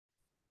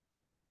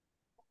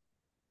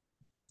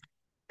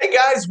Hey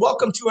guys,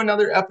 welcome to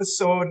another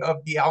episode of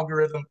the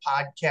Algorithm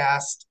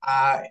Podcast.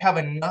 I have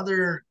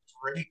another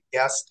great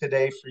guest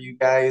today for you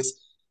guys.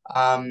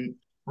 We're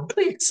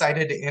really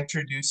excited to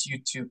introduce you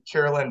to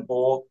Carolyn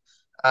Boldt.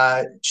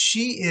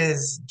 She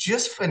is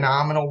just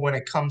phenomenal when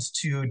it comes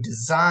to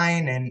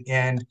design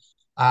and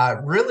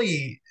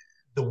really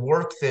the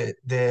work that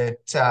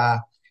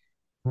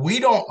we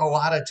don't a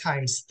lot of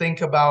times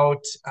think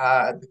about.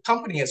 The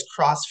company is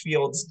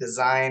Crossfields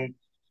Design.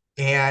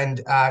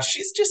 And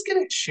she's just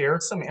going to share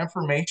some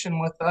information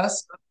with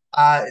us.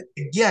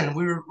 Again,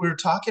 we were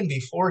talking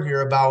before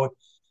here about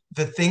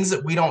the things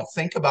that we don't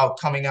think about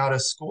coming out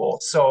of school.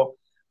 So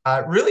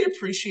really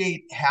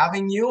appreciate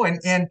having you.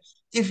 And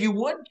if you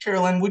would,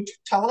 Carolyn, would you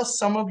tell us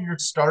some of your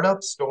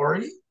startup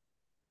story?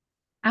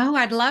 Oh,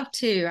 I'd love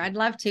to. I'd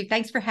love to.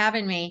 Thanks for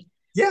having me.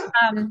 Yeah.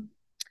 Um,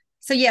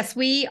 so yes,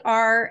 we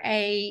are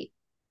a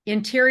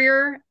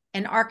interior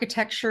and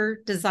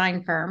architecture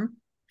design firm,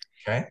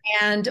 Okay.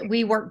 and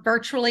we work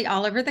virtually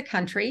all over the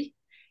country,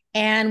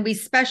 and we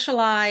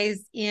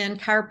specialize in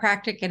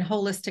chiropractic and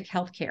holistic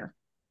healthcare.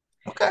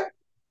 Okay.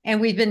 And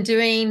we've been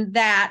doing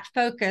that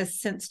focus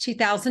since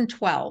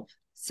 2012,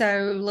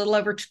 so a little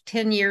over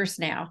 10 years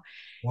now.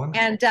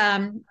 Wonderful.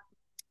 And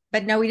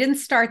but no, we didn't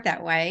start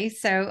that way.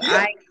 So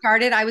Yeah.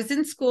 I was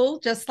in school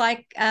just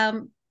like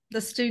the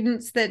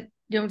students that,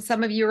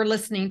 some of you are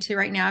listening to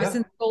right now. I was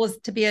Yeah. in school as,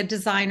 to be a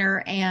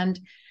designer, and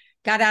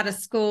got out of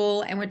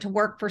school and went to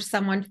work for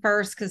someone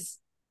first because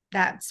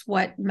that's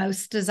what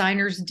most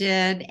designers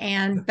did.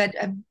 But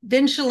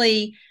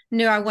eventually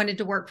knew I wanted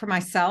to work for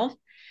myself.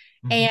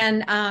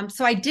 Mhm. And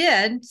so I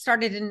did,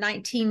 started in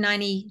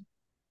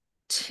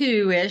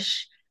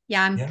 1992-ish.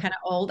 Yeah, I'm Yeah. kind of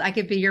old. I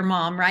could be your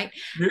mom, right?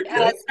 You're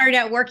good. Started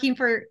out working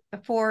for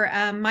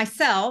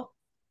myself,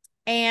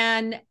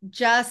 and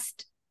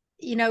just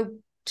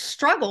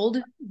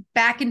struggled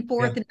back and Yeah.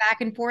 forth and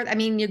back and forth. I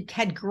mean, you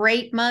had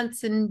great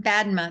months and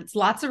bad months,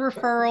 lots of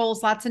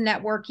referrals, lots of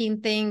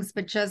networking things,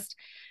 but just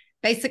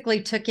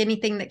basically took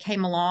anything that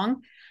came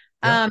along.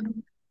 Yeah.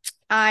 Um,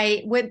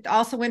 I went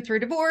through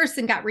divorce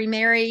and got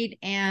remarried,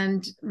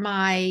 and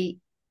my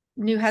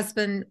new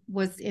husband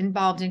was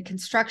involved in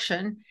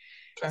construction.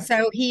 Okay.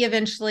 So he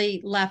eventually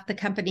left the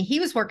company he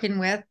was working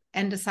with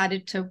and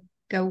decided to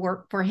go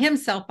work for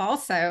himself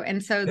also.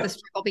 And so the Yeah.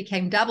 struggle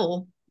became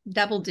double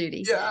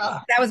duty. Yeah.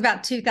 That was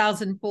about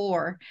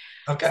 2004.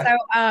 Okay. So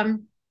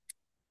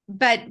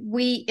but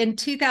we in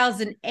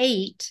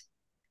 2008,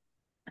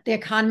 the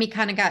economy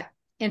kind of got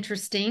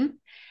interesting.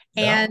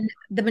 Yeah. And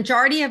the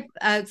majority of,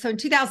 so in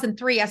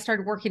 2003, I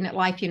started working at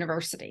Life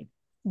University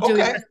doing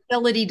Okay.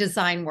 facility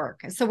design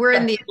work. So we're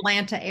in Okay. the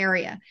Atlanta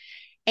area,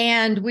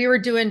 and we were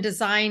doing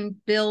design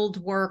build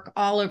work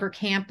all over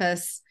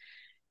campus.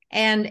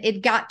 And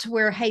it got to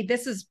where, hey,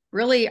 this is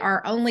really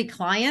our only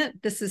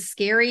client. This is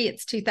scary.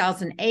 It's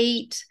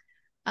 2008.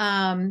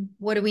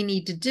 What do we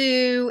need to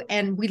do?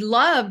 And we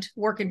loved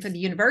working for the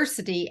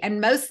university.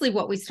 And mostly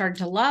what we started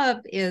to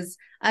love is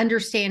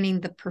understanding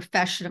the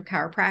profession of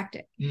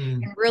chiropractic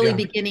and really Yeah.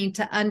 beginning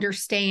to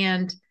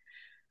understand,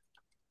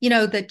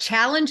 the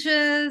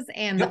challenges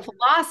and the Yep.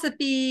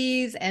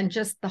 philosophies and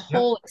just the Yep.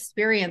 whole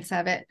experience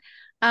of it.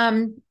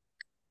 Um,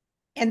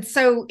 and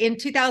so in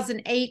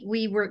 2008,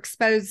 we were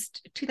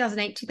exposed,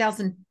 2008,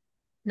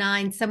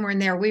 2009, somewhere in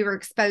there, we were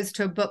exposed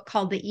to a book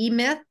called The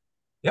E-Myth.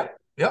 Yep.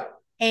 Yep.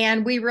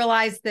 And we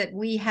realized that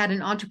we had an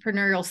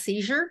entrepreneurial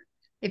seizure,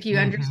 if you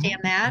Hmm.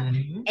 understand that.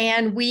 Hmm.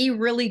 And we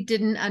really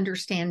didn't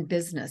understand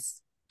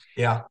business.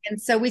 Yeah.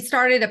 And so we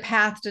started a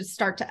path to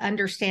start to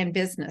understand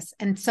business.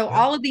 And so Yeah.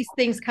 all of these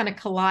things kind of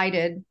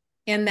collided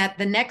in that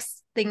the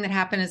next thing that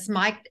happened is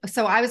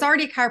so I was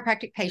already a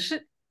chiropractic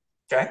patient.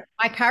 Okay.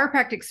 My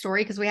chiropractic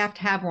story, because we have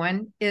to have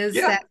one, is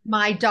Yeah. that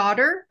my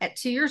daughter at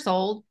 2 years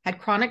old had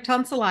chronic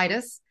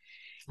tonsillitis,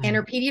 and Mm.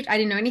 her I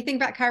didn't know anything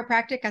about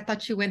chiropractic. I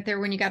thought you went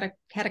there when you had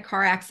a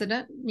car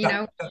accident,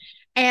 Yeah. Yeah.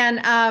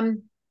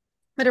 and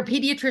but her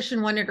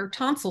pediatrician wanted her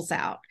tonsils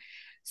out.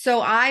 So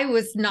I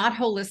was not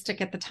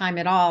holistic at the time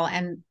at all,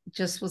 and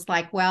just was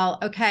like, well,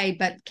 okay,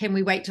 but can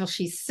we wait till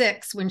she's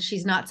 6 when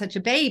she's not such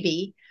a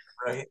baby?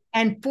 Right.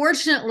 And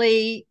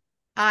fortunately,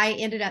 I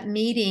ended up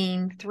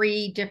meeting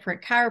 3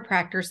 different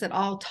chiropractors that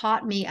all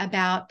taught me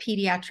about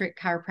pediatric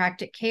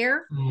chiropractic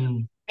care.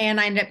 Mm. And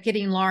I ended up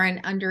getting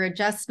Lauren under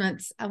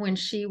adjustments when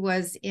she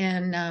was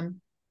when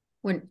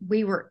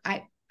we were,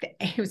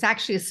 it was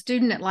actually a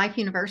student at Life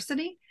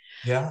University,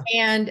 Yeah.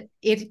 and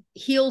it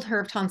healed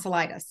her of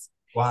tonsillitis.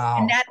 And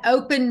Wow. that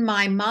opened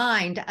my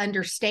mind to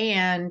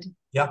understand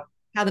Yeah.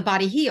 how the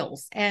body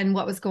heals and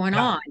what was going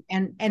Yeah. on.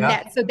 And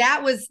Yeah.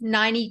 that was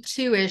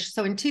 92-ish.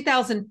 So in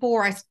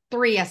 2004, I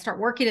start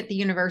working at the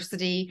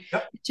university.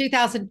 Yep.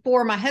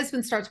 2004, my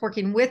husband starts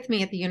working with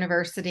me at the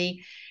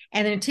university.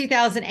 And then in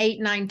 2008,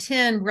 9,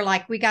 10, we're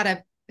like, we got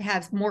to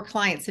have more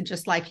clients than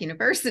just Life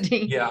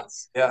University.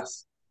 Yes.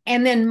 Yes.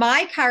 And then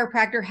my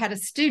chiropractor had a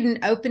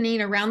student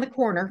opening around the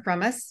corner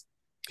from us.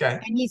 Okay.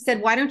 And he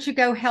said, why don't you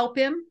go help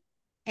him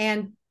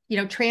and,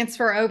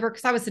 transfer over?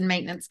 Because I was in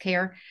maintenance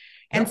care.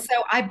 And Yep.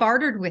 so I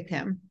bartered with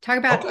him. Talk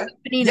about Okay.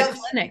 opening a Yes.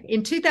 clinic.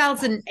 In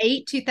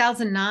 2008,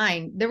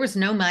 2009, there was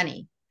no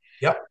money.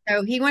 Yep.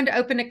 So he wanted to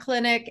open a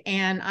clinic,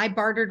 and I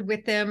bartered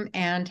with him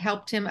and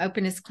helped him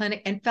open his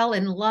clinic and fell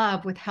in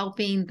love with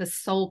helping the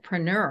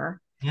solopreneur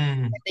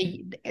Mm.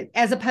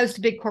 as opposed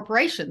to big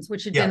corporations,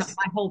 which had been Yes.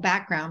 my whole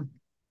background.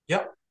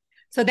 Yep.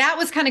 So that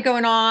was kind of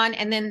going on.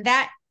 And then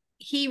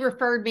he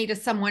referred me to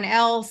someone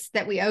else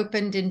that we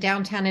opened in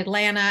downtown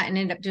Atlanta and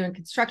ended up doing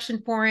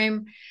construction for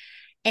him.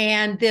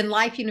 And then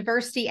Life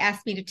University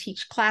asked me to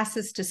teach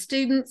classes to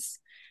students.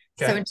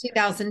 So Okay. in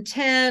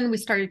 2010, we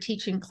started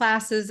teaching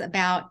classes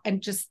about and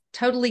just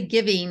totally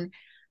giving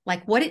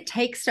like what it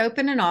takes to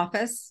open an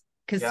office,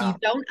 because you Yeah.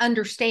 don't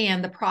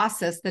understand the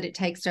process that it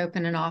takes to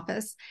open an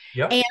office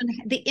Yep.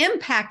 and the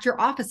impact your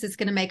office is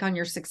going to make on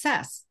your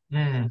success.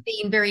 Mm.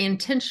 Being very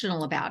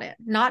intentional about it,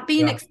 not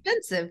being Yeah.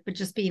 expensive, but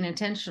just being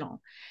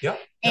intentional. Yep.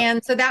 Yep.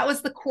 And so that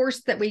was the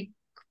course that we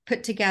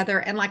put together.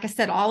 And like I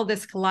said, all of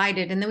this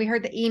collided. And then we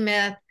heard the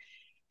E-Myth, Yep.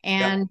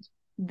 and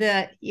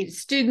the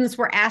students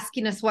were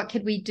asking us, what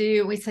could we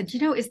do? We said,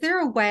 is there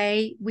a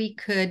way we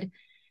could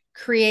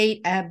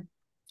create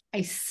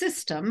a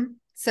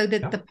system so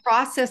that Yep. the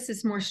process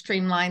is more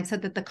streamlined, so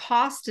that the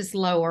cost is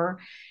lower,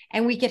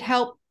 and we could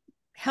help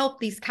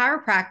these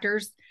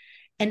chiropractors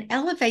and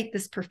elevate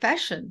this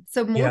profession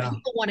so more Yeah.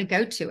 people want to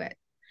go to it.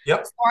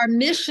 Yep. So our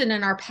mission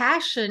and our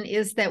passion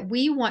is that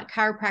we want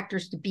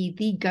chiropractors to be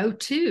the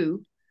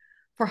go-to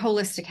for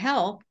holistic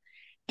health.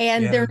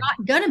 And Yeah. they're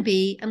not going to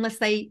be unless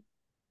they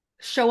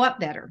show up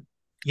better.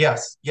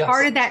 Yes.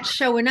 Part Yes. of that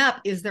showing up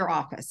is their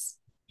office.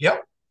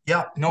 Yep.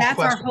 Yep. No That's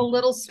our question. whole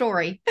little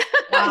story.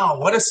 Wow,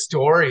 what a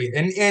story.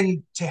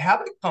 And to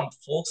have it come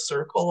full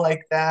circle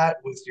like that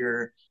with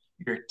your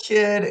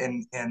kid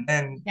and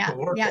then to Yeah.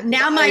 work Yeah. with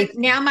life.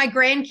 Now my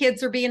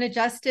grandkids are being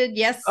adjusted.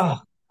 Yes. Oh,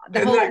 The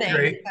isn't whole that thing.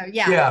 great? So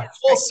yeah. Yeah,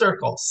 full Right.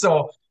 circle.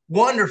 So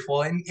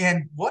wonderful.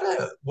 And what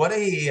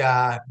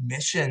a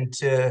mission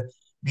to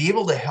be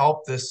able to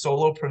help this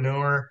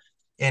solopreneur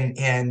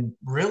and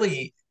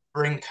really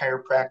bring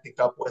chiropractic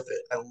up with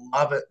it. I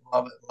love it,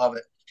 love it, love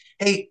it.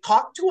 Hey,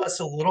 talk to us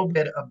a little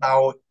bit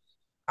about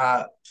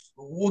uh,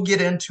 we'll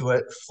get into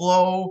it.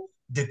 Flow,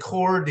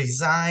 decor,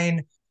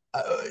 design.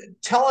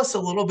 Tell us a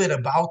little bit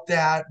about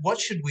that. What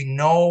should we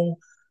know?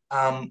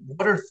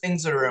 What are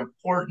things that are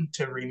important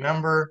to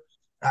remember?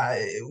 Uh,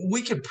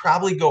 we could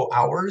probably go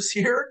hours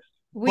here,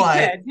 We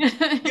but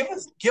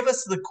could. give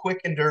us the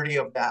quick and dirty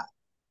of that.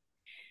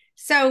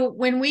 So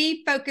when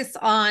we focus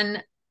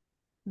on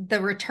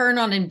the return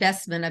on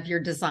investment of your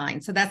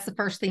design, so that's the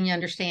first thing you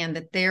understand,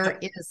 that there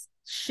Yep.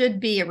 should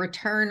be a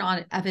return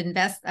on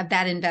of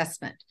that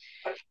investment,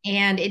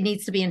 and it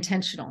needs to be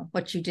intentional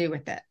what you do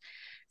with it.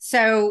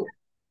 So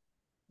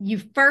we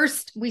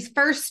first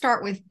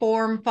start with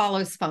form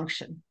follows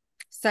function.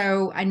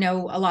 So I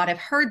know a lot have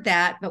heard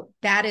that, but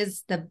that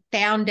is the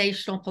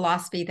foundational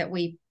philosophy that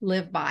we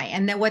live by.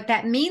 And then what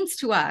that means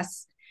to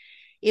us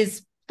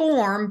is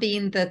form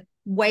being the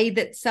way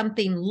that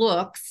something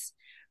looks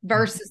Mhm.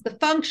 versus the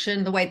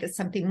function, the way that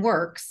something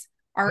works,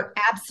 are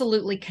Yep.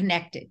 absolutely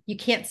connected. You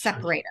can't Sure.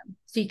 separate them.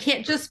 So you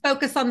can't just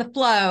focus on the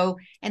flow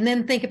and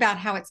then think about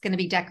how it's going to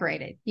be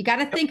decorated. You got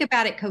to Yep. think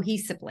about it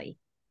cohesively.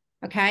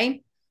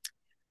 Okay.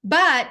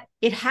 But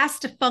it has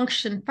to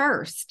function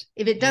first.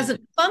 If it Mm.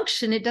 doesn't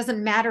function, it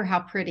doesn't matter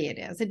how pretty it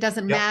is. It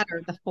doesn't Yep.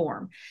 matter the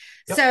form.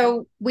 Yep.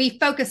 So we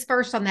focus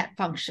first on that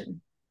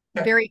function,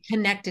 Okay. very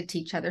connected to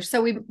each other.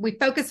 So we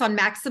focus on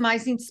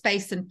maximizing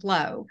space and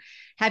flow,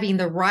 having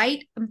the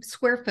right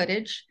square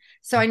footage.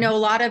 So I Mhm. know a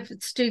lot of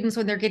students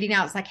when they're getting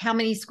out, it's like, how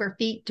many square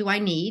feet do I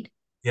need?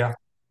 Yeah.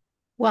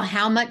 Well,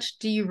 how much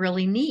do you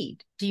really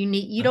need?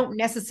 You don't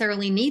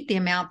necessarily need the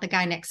amount the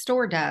guy next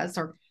door does,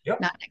 or Yep.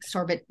 not next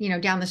door, but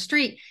down the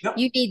street. Yep.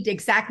 You need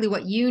exactly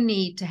what you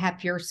need to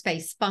have your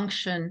space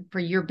function for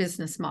your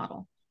business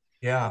model.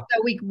 Yeah.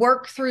 So we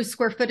work through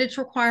square footage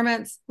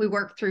requirements, we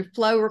work through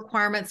flow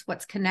requirements,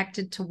 what's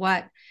connected to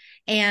what.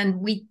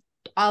 And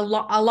a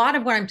lot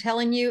of what I'm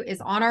telling you is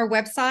on our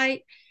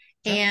website.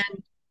 Okay.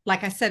 And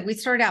like I said, we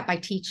started out by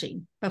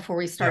teaching before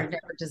we Yeah. started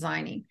ever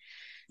designing.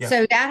 Yeah.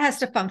 So that has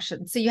to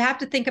function. So you have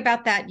to think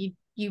about that.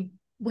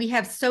 We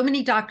have so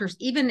many doctors,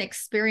 even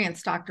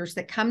experienced doctors,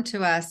 that come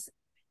to us.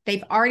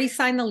 They've already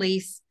signed the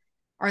lease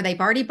or they've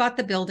already bought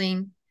the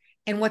building,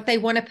 and what they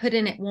want to put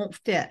in it won't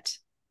fit.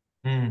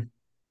 Mm.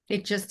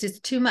 It just is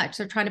too much.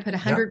 They're trying to put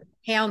Yep. 100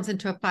 pounds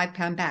into a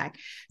 5-pound bag.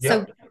 So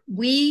Yep.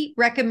 we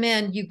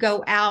recommend you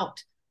go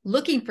out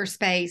looking for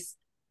space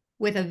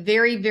with a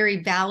very,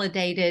 very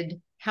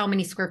validated, how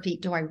many square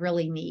feet do I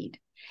really need?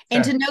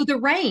 And Okay. to know the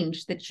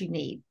range that you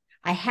need.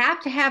 I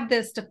have to have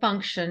this to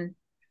function.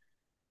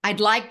 I'd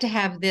like to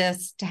have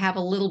this to have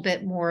a little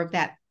bit more of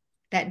that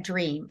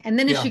dream. And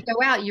then as Yeah. you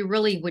go out, you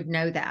really would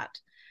know that.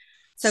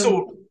 So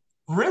So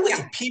really,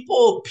 yeah,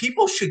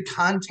 people should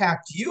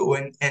contact you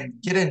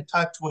and get in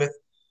touch with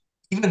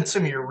even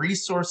some of your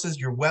resources,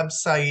 your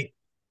website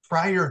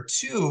prior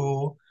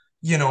to,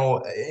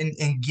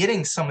 in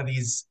getting some of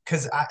these,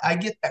 because I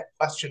get that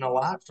question a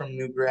lot from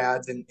new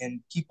grads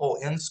and people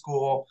in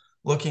school.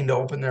 looking to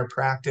open their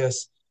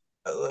practice,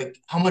 like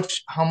how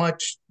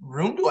much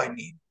room do I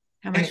need?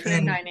 How And much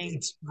room do I need?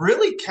 it's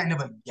really kind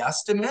of a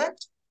guesstimate.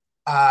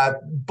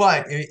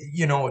 But it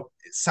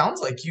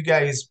sounds like you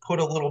guys put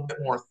a little bit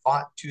more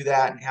thought to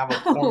that and have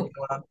a Oh,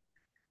 formula.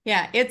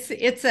 yeah, it's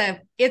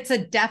a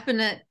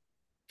definite,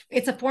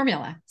 it's a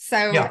formula.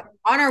 So Yeah,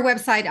 on our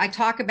website, I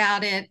talk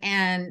about it,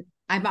 and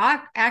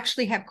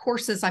actually have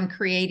courses I'm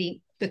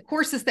creating. The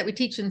courses that we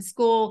teach in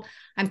school,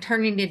 I'm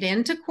turning it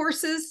into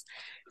courses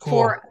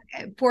cool.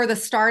 for the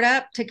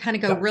startup to kind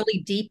of go Yep, really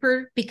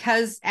deeper,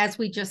 because as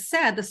we just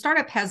said, the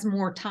startup has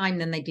more time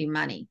than they do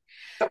money.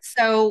 yep,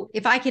 So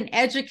if I can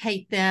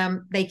educate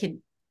them, they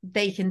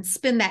can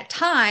spend that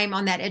time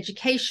on that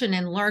education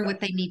and learn yep, what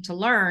they need to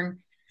learn,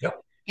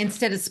 yep.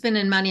 instead of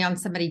spending money on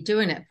somebody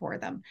doing it for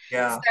them.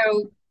 Yeah,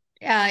 So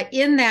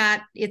in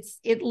that,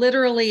 it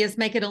literally is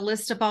making a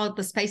list of all of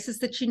the spaces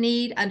that you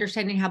need,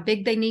 understanding how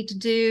big they need to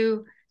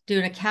do,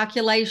 doing a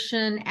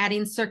calculation,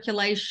 adding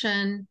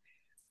circulation,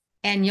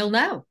 and you'll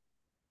know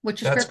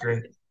what your that's script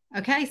great. is.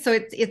 Okay, so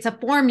it's a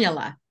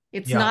formula.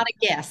 It's Yeah, not a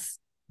guess.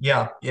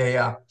 yeah, yeah,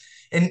 yeah.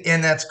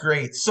 And that's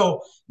great.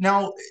 So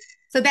now,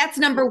 So that's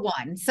number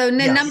one. So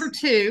then number yes,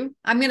 two,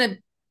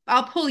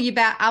 I'll pull you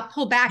back. I'll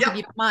pull back if yeah,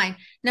 you don't mind.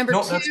 Number no,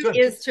 two that's good.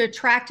 is to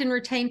attract and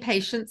retain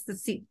patients.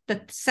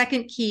 The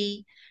second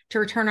key to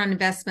return on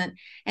investment.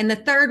 And the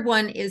third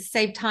one is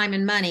save time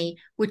and money,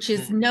 which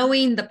is Mm,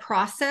 knowing the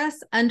process,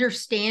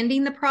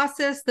 understanding the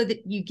process so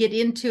that you get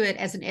into it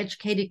as an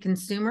educated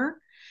consumer.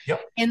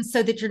 yep, And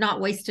so that you're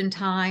not wasting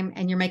time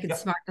and you're making yep.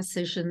 smart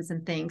decisions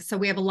and things. So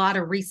we have a lot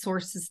of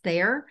resources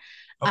there.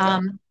 Okay,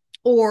 Um,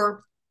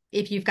 or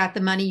if you've got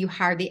the money, you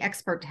hire the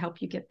expert to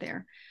help you get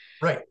there.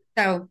 right.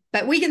 So,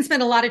 but we can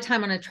spend a lot of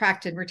time on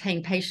attract and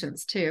retain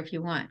patients too, if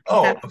you want,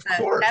 because Oh, of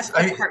course. that's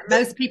the part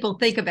most people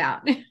think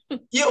about.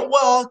 Yeah,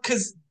 well,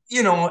 because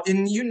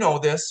and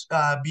this,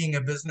 being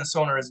a business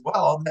owner as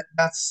well,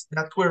 that's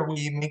where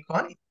we make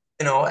money.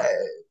 You know,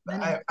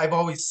 Money. I've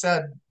always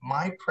said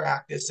my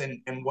practice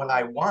and what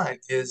I want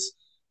is,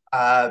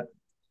 uh,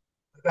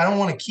 I don't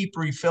want to keep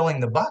refilling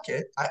the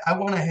bucket. I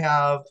want to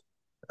have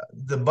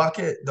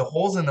the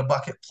holes in the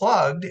bucket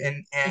plugged,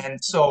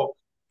 and so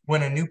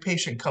when a new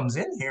patient comes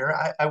in here,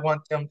 I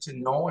want them to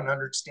know and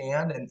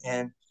understand,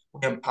 and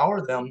we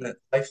empower them that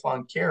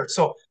lifelong care.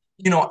 So,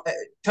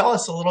 tell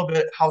us a little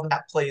bit how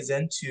that plays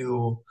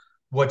into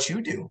what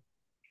you do.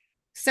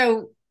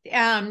 So,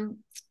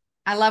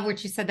 I love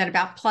what you said that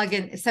about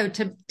plugging. So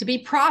to be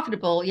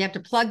profitable, you have to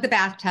plug the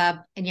bathtub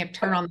and you have to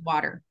turn on the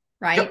water,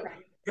 Yep, right?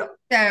 yep,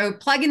 So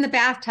plugging the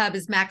bathtub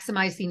is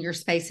maximizing your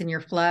space and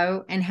your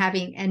flow and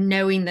having and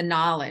knowing the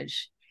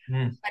knowledge.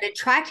 mm, But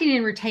attracting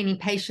and retaining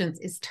patients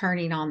is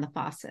turning on the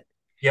faucet.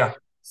 yeah,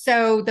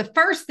 So the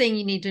first thing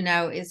you need to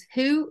know is,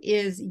 who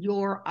is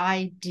your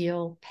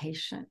ideal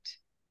patient?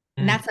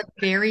 And mm, that's a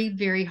very,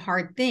 very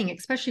hard thing,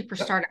 especially for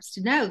yep, startups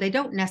to know. They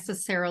don't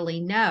necessarily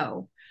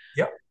know.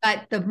 yep,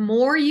 But the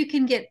more you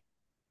can get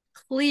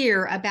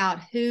clear about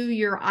who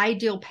your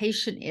ideal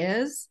patient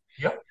is,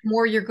 yep. the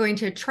more you're going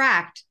to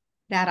attract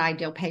that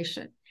ideal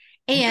patient.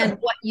 Okay, And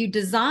what you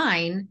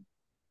design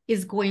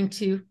is going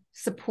to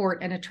support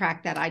and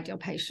attract that ideal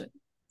patient.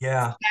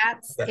 yeah,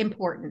 That's okay,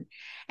 important.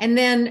 And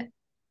then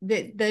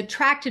the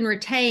attract and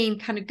retain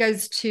kind of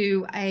goes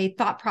to a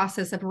thought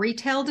process of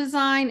retail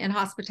design and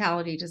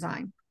hospitality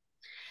design.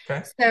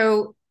 okay,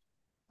 So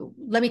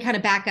let me kind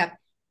of back up.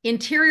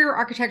 Interior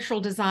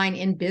architectural design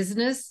in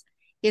business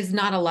is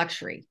not a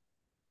luxury.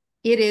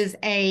 It is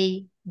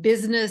a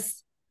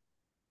business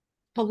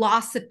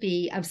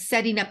philosophy of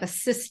setting up a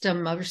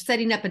system or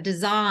setting up a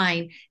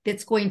design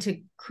that's going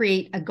to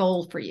create a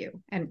goal for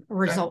you and a okay,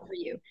 result for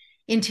you.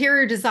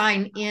 Interior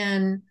design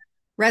in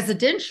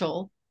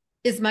residential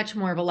is much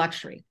more of a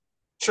luxury.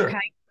 Okay.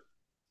 sure,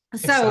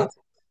 makes So sense.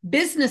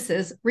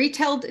 businesses,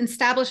 retail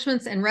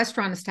establishments and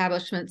restaurant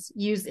establishments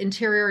use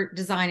interior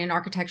design and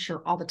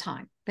architecture all the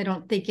time. They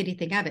don't think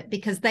anything of it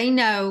because they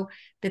know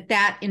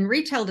that in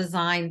retail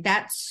design,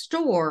 that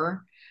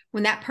store,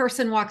 when that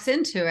person walks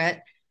into it,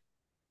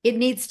 it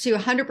needs to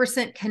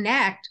 100%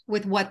 connect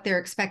with what they're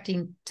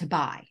expecting to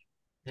buy.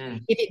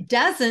 Mm, If it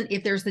doesn't,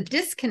 if there's a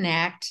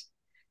disconnect,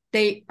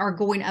 they are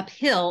going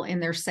uphill in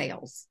their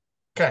sales.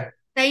 okay,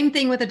 Same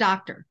thing with a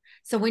doctor.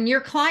 So when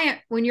your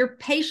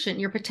patient,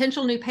 your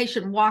potential new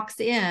patient walks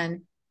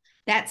in,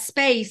 that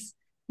space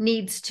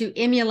needs to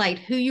emulate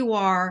who you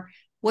are,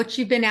 what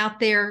you've been out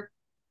there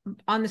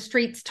on the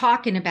streets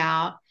talking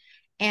about,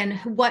 and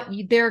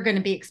they're going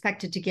to be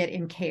expected to get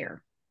in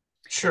care.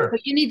 So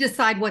sure, you need to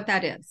decide what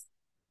that is.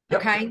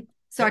 yep, Okay.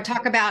 So I yep,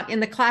 talk about in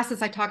the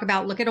classes, I talk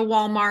about look at a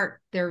Walmart.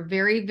 They're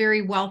very,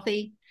 very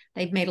wealthy.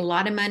 They've made a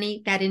lot of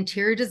money. That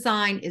interior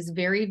design is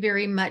very,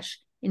 very much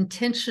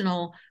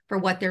intentional for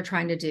what they're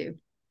trying to do.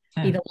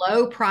 Be hmm, the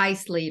low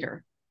price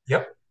leader.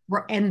 yep,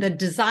 And the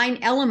design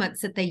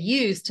elements that they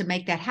use to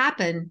make that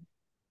happen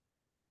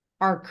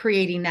are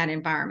creating that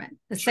environment.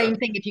 The same sure,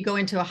 thing if you go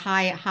into a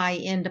high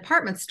end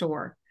department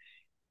store,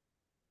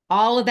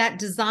 all of that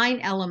design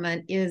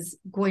element is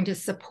going to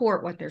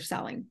support what they're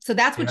selling. So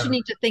that's what you yeah,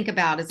 need to think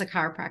about as a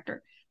chiropractor.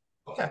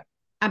 okay,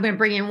 I'm going to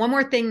bring in one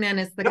more thing then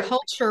is the Yep.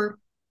 culture.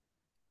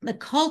 The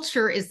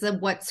culture is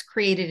what's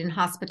created in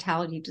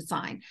hospitality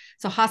design.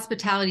 So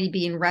hospitality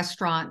being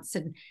restaurants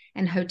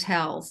and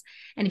hotels.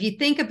 And if you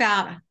think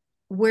about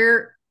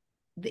where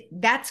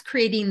that's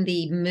creating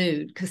the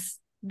mood, because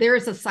there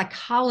is a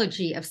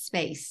psychology of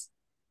space.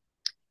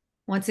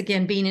 Once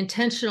again, being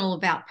intentional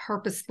about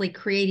purposely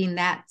creating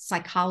that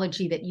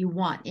psychology that you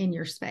want in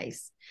your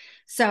space.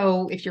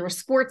 So if you're a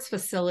sports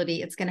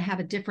facility, it's going to have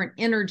a different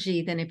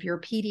energy than if you're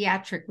a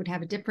pediatric would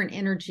have a different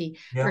energy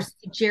Yeah. versus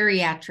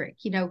geriatric.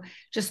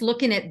 Just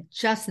looking at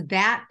just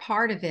that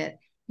part of it,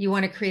 you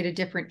want to create a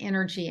different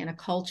energy and a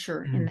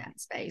culture in Mm. that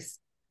space.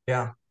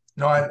 Yeah.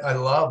 No, I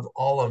love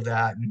all of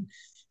that. And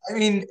I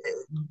mean,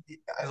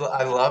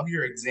 I love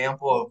your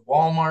example of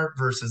Walmart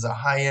versus a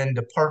high-end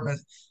department.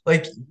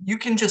 Like you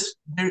can just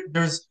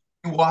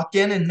you walk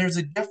in and there's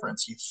a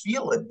difference. You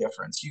feel a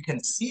difference. You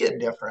can see a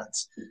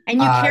difference. And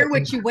you care And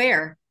what you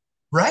wear.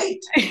 right.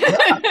 Yeah.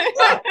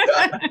 Yeah.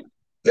 Yeah.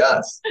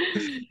 Yes.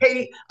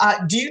 Hey,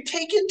 do you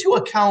take into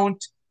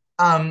account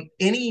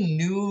any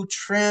new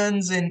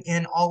trends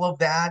and all of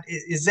that?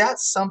 Is that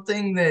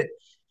something that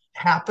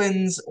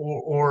happens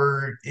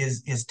or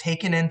is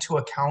taken into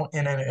account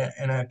in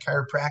a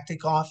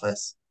chiropractic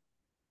office?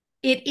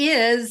 It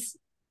is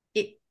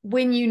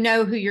when you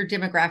know who your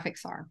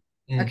demographics are.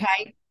 Mm,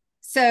 Okay.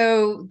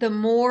 So the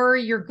more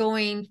you're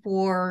going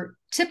for,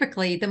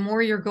 typically, the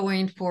more you're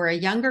going for a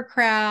younger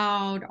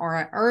crowd or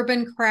an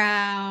urban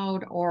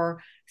crowd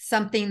or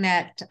something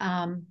that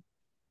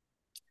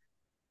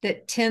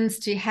tends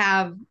to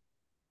have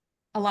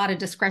a lot of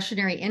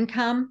discretionary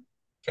income,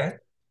 okay.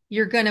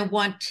 you're going to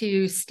want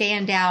to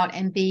stand out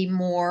and be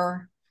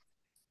more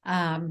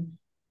um,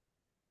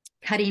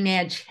 cutting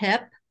edge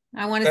hip.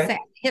 I want to Okay. say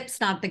hip's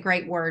not the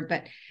great word,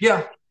 but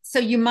Yeah. so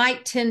you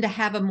might tend to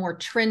have a more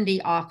trendy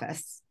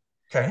office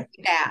Okay.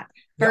 that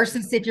Yep.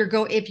 versus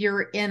if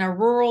you're in a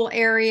rural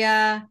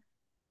area,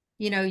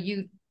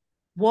 you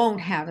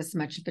won't have as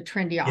much of a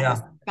trendy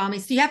office. Yeah.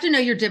 So you have to know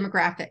your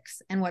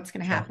demographics and what's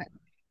going to Okay. happen.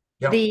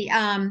 Yep.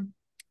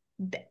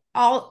 The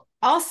all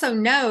also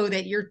know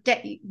that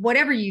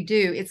whatever you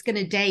do, it's going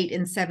to date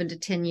in 7 to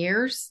 10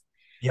 years.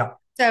 Yep.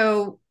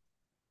 So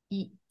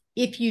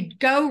if you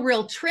go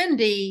real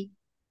trendy,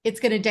 it's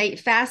going to date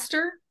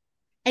faster,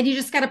 and you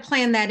just got to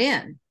plan that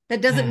in.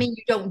 That doesn't Mm, mean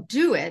you don't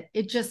do it.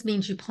 It just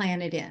means you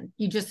plan it in.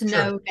 You just sure.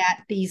 know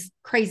that these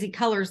crazy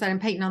colors that I'm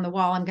painting on the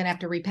wall, I'm going to have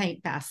to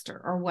repaint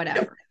faster or Yep.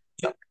 whatever.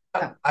 Yep.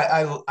 So,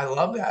 I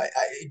love that.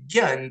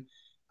 Again,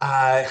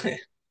 uh,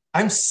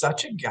 I'm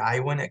such a guy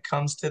when it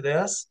comes to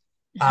this.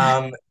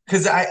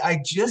 Because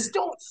I just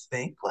don't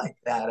think like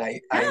that.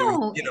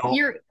 no,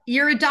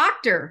 you're a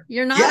doctor.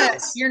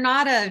 Yes, You're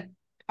not a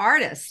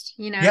artist.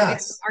 It's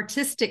yes.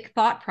 artistic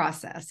thought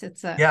process.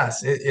 It's a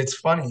Yes, it's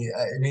funny.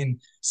 I mean,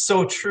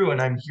 so true, and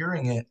I'm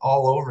hearing it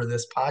all over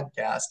this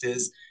podcast.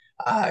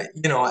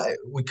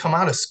 We come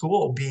out of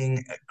school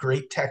being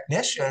great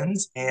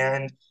technicians,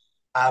 and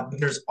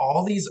there's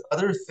all these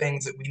other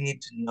things that we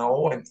need to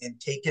know and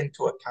take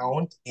into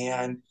account,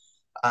 and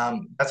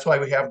that's why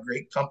we have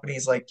great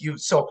companies like you.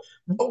 So,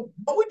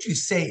 what would you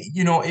say?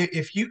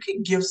 If you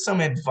could give some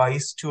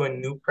advice to a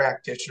new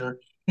practitioner,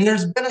 and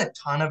there's been a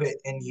ton of it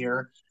in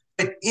here,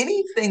 but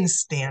anything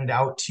stand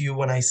out to you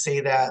when I say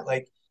that?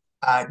 Like,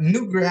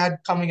 new grad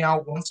coming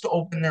out wants to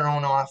open their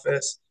own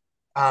office.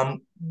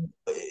 Um,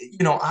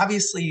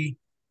 obviously,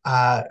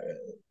 uh,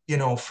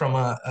 from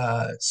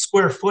a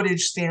square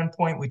footage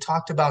standpoint, we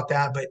talked about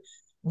that, but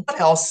what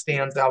else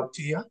stands out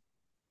to you?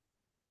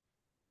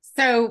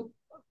 so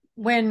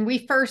when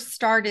we first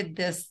started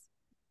this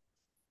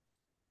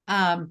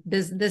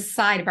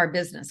side of our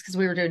business, because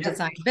we were doing Yeah.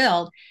 design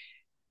build,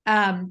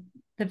 um,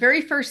 the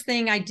very first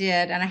thing I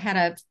did, and I had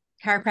a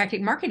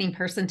chiropractic marketing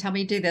person tell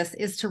me to do this,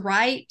 is to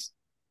write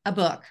a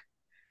book.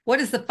 What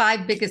is the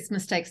 5 biggest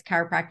mistakes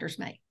chiropractors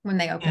make when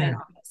they open an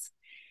Mm, office?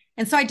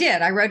 And so I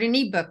did. I wrote an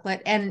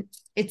e-booklet, and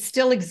it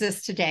still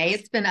exists today.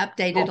 It's been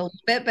updated a cool. little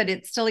bit, but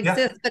it still Yeah.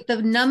 exists. But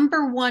the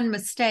number one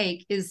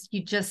mistake is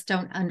you just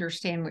don't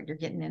understand what you're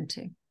getting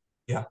into.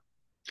 Yeah.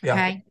 Yeah.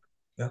 Okay.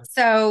 Yeah.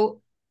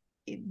 So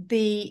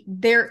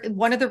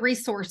one of the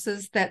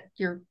resources that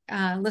your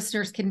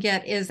listeners can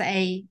get is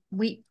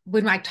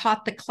when I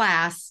taught the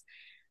class,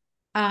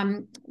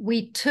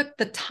 we took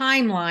the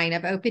timeline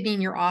of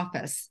opening your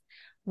office,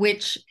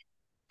 which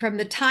from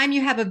the time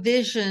you have a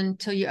vision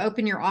till you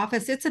open your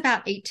office, it's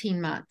about 18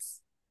 months.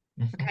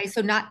 Mhm. Okay.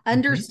 So not Mhm.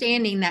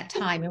 understanding that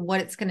time and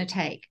what it's going to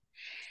take.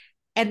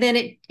 And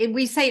then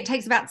we say it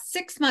takes about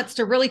 6 months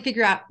to really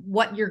figure out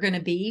what you're going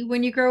to be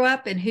when you grow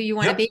up and who you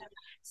want to Yep. be.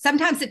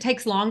 Sometimes it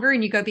takes longer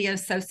and you go be an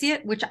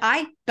associate, which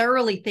I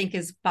thoroughly think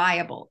is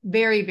viable,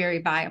 very, very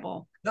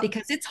viable, Yep.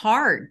 because it's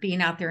hard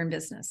being out there in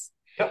business.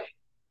 Yep.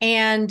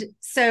 And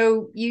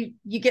so you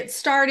get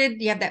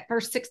started, you have that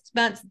first 6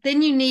 months,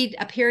 then you need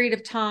a period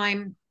of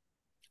time.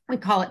 We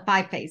call it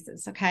 5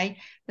 phases. Okay.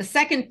 The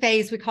second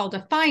phase we call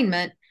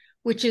definement,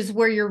 which is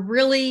where you're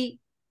really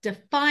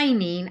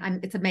defining,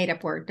 it's a made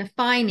up word,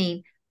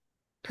 defining,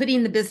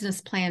 putting the business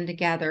plan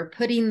together,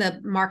 putting the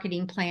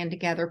marketing plan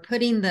together,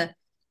 putting the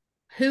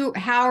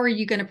how are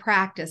you going to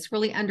practice?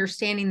 Really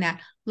understanding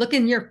that. Look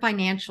in your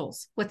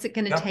financials. What's it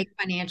going to Yep. take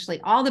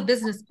financially? All the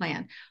business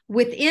plan.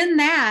 Within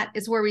that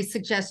is where we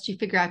suggest you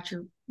figure out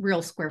your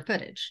real square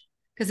footage,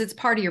 because it's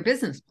part of your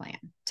business plan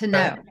to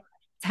know Okay.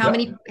 how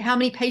Yep.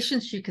 many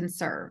patients you can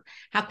serve,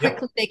 how Yep.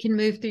 quickly they can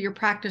move through your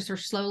practice or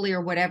slowly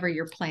or whatever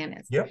your plan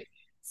is. Yep.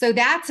 So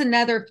that's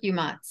another few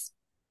months.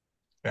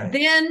 Okay.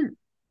 Then,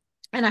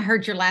 and I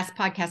heard your last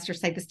podcaster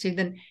say this too,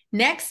 the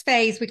next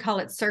phase, we call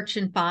it search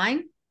and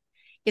find.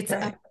 It's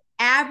Okay.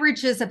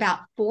 averages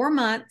about 4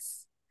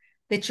 months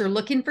that you're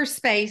looking for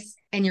space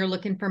and you're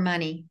looking for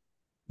money.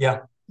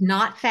 Yeah.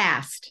 Not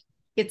fast.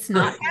 It's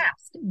not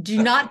fast.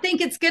 Do not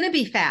think it's going to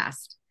be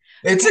fast.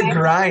 It's a Okay.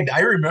 grind. I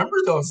remember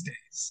those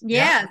days.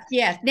 Yeah. Yes,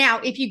 yes. Now,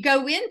 if you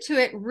go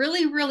into it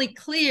really, really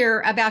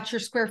clear about your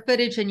square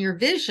footage and your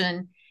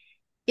vision,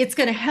 it's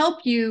going to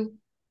help you,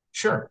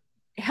 Sure.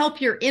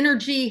 help your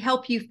energy,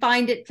 help you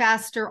find it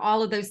faster,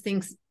 all of those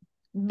things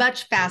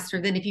much faster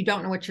than if you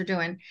don't know what you're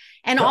doing.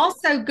 And Yep.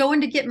 also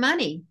going to get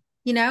money,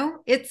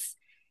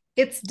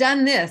 it's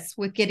done this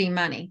with getting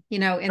money,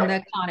 in Yep. the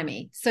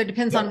economy. So it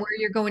depends Yep. on where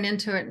you're going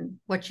into it and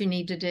what you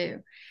need to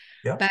do.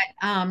 Yep. But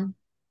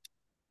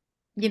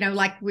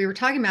like we were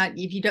talking about,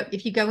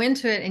 if you go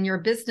into it and you're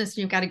a business and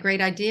you've got a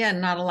great idea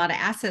and not a lot of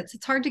assets,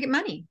 it's hard to get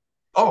money.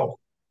 Oh,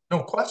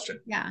 no question.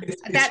 Yeah.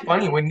 It's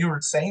funny when you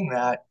were saying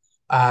that,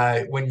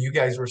 when you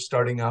guys were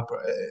starting up,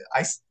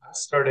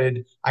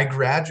 I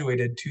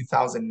graduated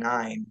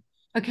 2009.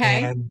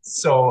 Okay. And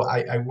so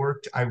I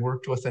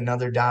worked with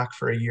another doc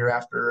for a year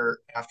after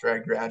I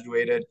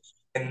graduated.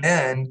 And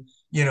then,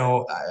 we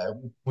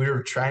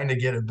were trying to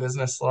get a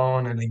business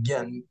loan. And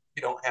again,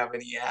 we don't have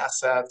any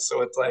assets.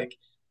 So it's like,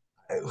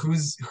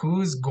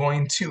 who's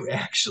going to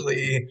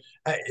actually,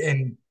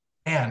 and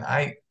man,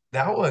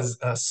 that was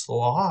a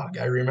slog.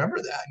 I remember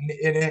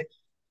that.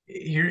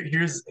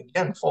 Here's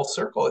again full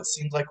circle. It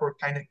seems like we're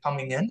kind of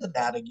coming into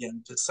that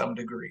again to some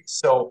degree.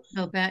 So A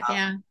little bit. uh,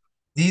 Yeah.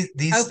 these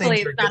Hopefully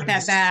things are it's going not to be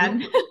that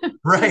bad. super,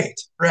 right,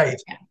 right.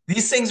 Yeah.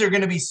 These things are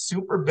going to be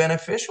super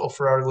beneficial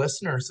for our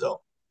listeners,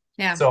 though.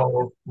 Yeah.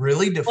 So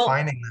really Well,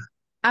 defining that.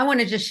 I want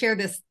to just share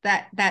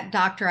that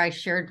doctor I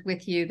shared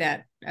with you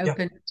that Yep,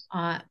 opened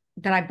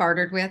that I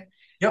bartered with.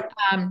 yep,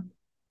 Um,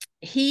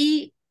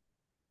 he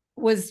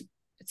was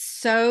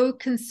so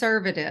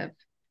conservative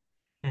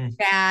mm,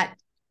 that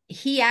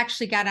he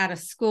actually got out of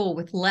school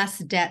with less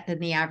debt than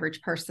the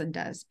average person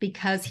does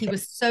because he yep,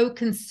 was so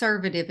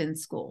conservative in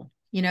school.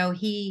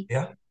 He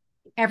yeah,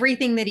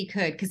 everything that he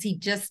could because he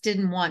just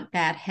didn't want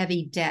that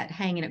heavy debt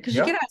hanging up. Because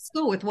you get yep. out of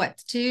school with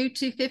what,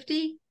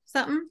 250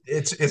 something?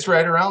 It's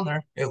right around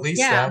there, at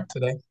least Yeah. that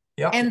today.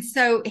 Yep, And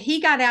so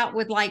he got out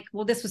with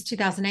this was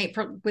 2008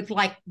 with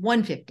like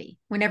 150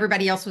 when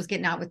everybody else was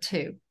getting out with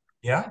two.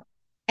 yeah,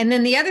 And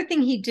then the other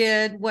thing he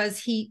did was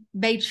he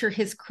made sure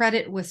his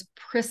credit was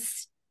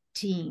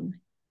pristine,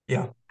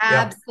 yeah, yeah.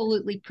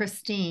 absolutely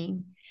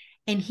pristine.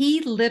 And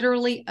he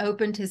literally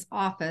opened his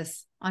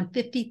office on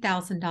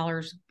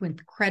 $50,000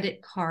 with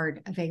credit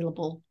card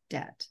available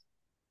debt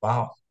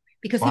Wow,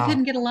 because he wow,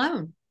 couldn't get a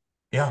loan.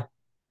 yeah.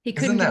 He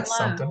couldn't Isn't get that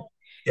a loan. something?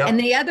 And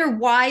Yep, the other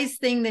wise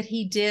thing that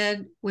he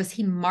did was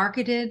he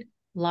marketed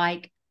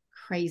like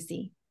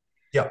crazy.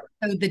 yep.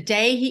 So the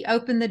day he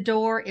opened the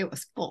door, it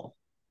was full.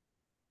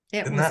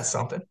 It Isn't was that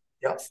something?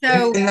 Yep. And,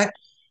 so and that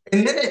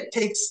and then it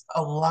takes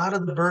a lot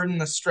of the burden,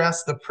 the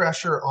stress, the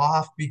pressure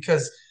off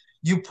because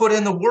you put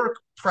in the work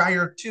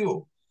prior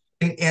to.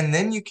 And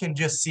then you can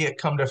just see it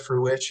come to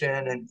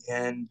fruition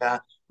and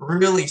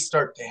really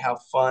start to have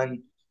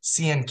fun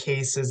seeing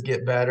cases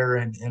get better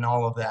and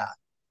all of that.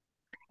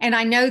 and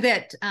I know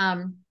that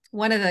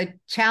one of the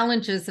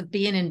challenges of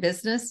being in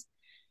business,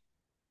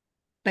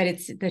 but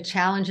it's the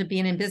challenge of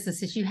being in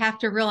business is you have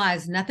to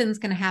realize nothing's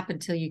going to happen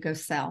till you go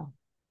sell.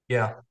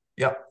 Yeah.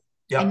 Yep.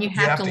 And Yep. you You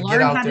have have to to get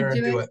learn out how to there and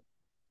do do it. it.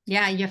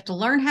 Yeah, you have to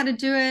learn how to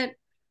do it.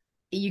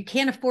 You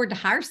can't afford to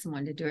hire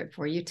someone to do it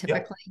for you Yep.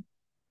 typically,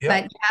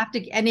 but Yep. you have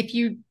to. And if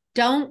you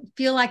don't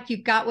feel like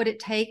you've got what it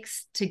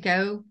takes to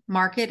go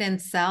market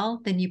and sell,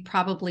 then you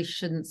probably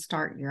shouldn't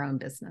start your own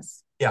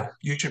business. Yeah.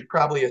 You should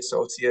probably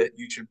associate.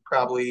 You should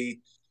probably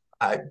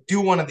do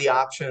one of the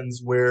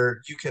options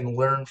where you can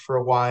learn for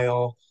a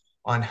while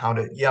on how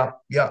to. Yep.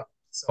 Yep.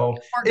 So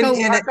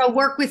and Or go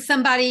work with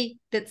somebody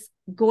that's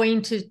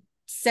going to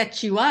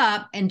set you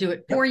up and do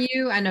it yep. for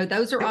you. I know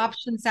those are Yep.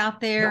 options out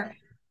Yep. there,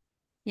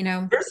 you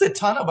know. There's a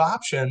ton of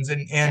options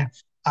and Yeah, and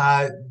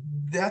uh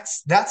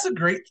that's a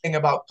great thing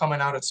about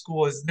coming out of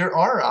school is there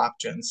are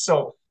options.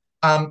 So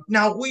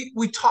now we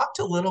talked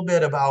a little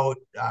bit about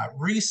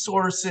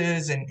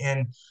resources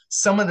and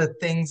some of the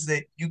things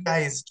that you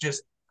guys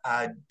just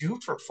do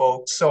for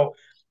folks. So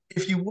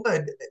if you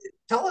would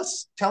tell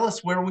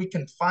us where we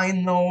can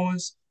find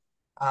those.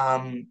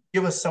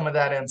 Give us some of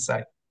that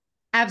insight.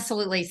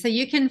 absolutely. So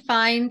you can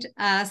find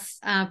us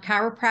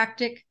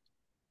chiropractic.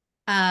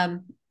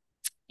 Um,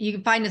 you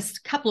can find us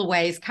a couple of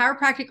ways,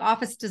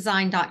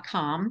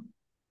 chiropracticofficedesign.com.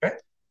 Okay.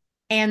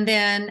 And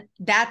then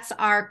that's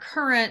our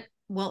current,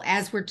 well,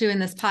 as we're doing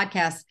this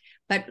podcast,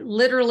 but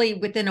literally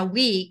within a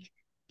week,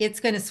 it's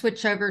going to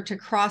switch over to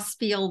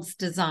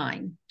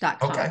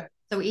crossfieldsdesign.com. Okay.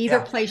 So either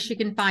Yeah. place you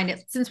can find it.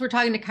 Since we're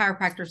talking to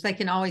chiropractors, they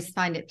can always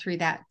find it through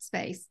that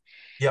space.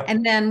 Yep.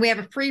 And then we have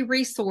a free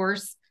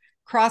resource,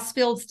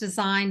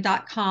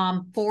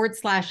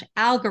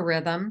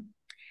 crossfieldsdesign.com/algorithm.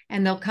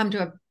 And they'll come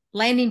to a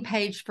landing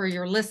page for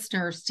your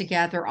listeners to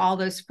gather all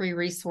those free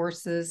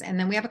resources. And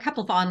then we have a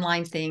couple of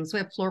online things. We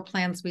have floor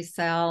plans we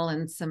sell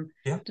and some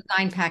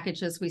design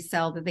packages we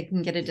sell that they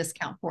can get a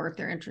discount for if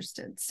they're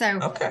interested. So,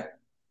 okay.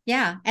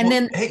 Yeah. And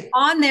Well, then hey.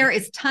 on there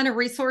is a ton of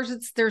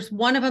resources. There's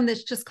one of them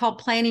that's just called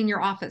Planning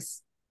Your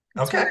Office.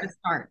 That's Okay. where to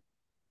start.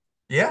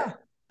 Yeah.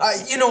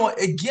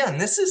 Again,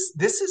 this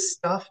is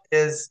stuff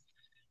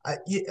I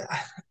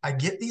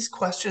get these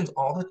questions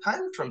all the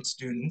time from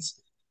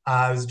students.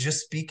 I was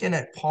just speaking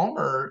at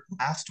Palmer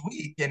last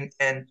week, and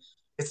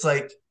it's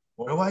like,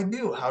 what do I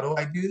do? How do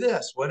I do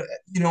this?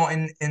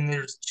 And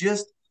there's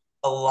just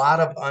a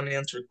lot of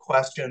unanswered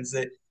questions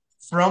that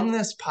from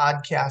this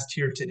podcast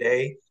here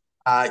today,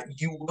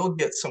 you will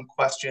get some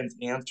questions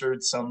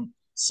answered, some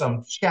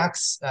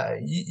checks.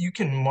 You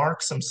can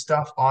mark some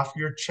stuff off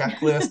your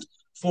checklist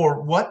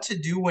for what to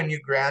do when you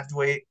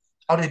graduate,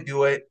 how to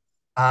do it,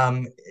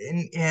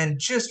 and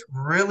just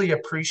really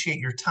appreciate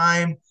your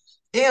time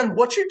and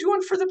what you're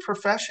doing for the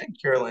profession,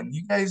 Carolyn.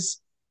 You guys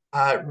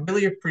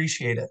really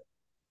appreciate it.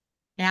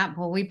 Yeah.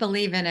 Well, we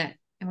believe in it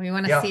and we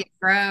want to see Yeah, it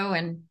grow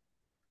and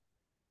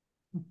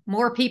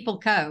more people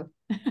go.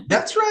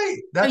 that's right.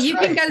 So That's you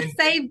can right. go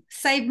And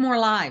save more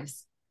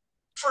lives.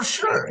 for Save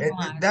sure, more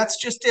lives. that's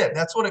just it.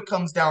 That's what it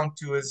comes down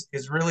to is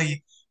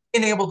really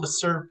being able to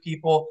serve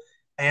people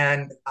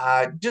and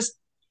just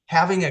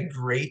having a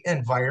great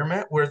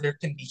environment where there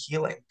can be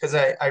healing. Because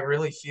I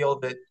really feel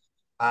that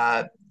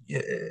uh,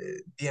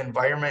 the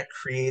environment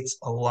creates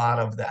a lot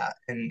of that.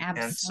 And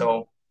Absolutely.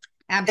 so,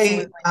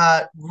 hey,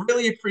 Absolutely.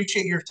 really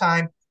appreciate your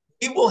time.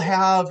 We will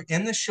have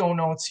in the show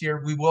notes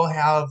here, we will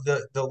have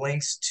the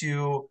links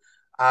to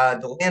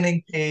the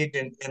landing page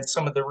and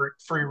some of the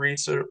free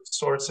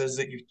resources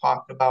that you've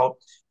talked about.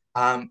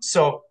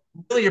 So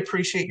really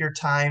appreciate your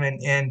time.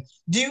 And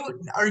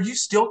are you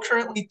still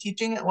currently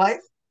teaching at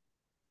Life?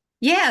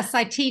 Yes,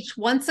 I teach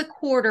once a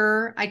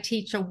quarter. I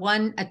teach a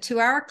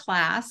 2-hour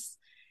class,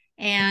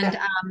 and Okay.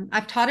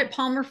 I've taught at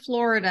Palmer,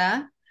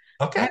 Florida.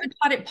 I Okay. haven't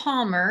taught at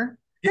Palmer,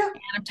 Yeah.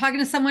 and I'm talking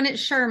to someone at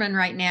Sherman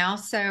right now.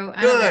 So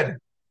I don't know. Good.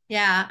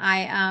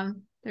 Yeah,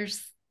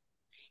 there's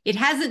it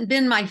hasn't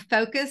been my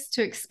focus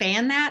to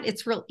expand that.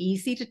 It's real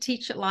easy to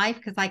teach at Life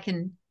because I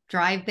can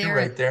drive You're there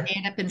and right there.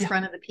 stand up in Yeah.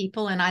 front of the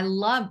people, and I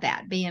love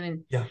that being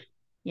in,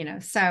 Yeah.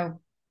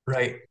 so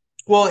Right.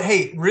 Well,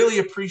 hey, really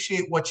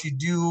appreciate what you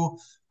do,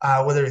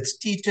 whether it's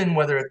teaching,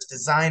 whether it's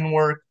design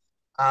work.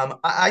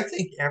 I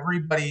think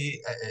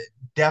everybody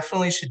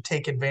definitely should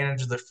take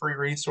advantage of the free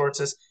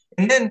resources.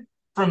 And then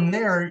from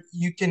there,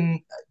 you can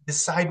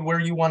decide where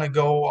you want to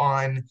go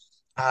on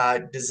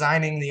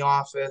designing the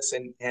office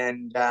and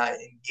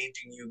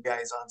engaging you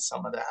guys on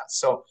some of that.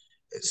 So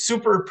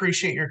super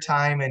appreciate your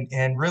time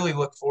and really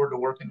look forward to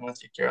working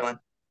with you, Carolyn.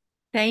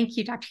 thank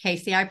you, Dr.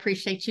 Casey. I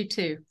appreciate you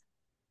too.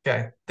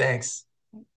 Okay, thanks.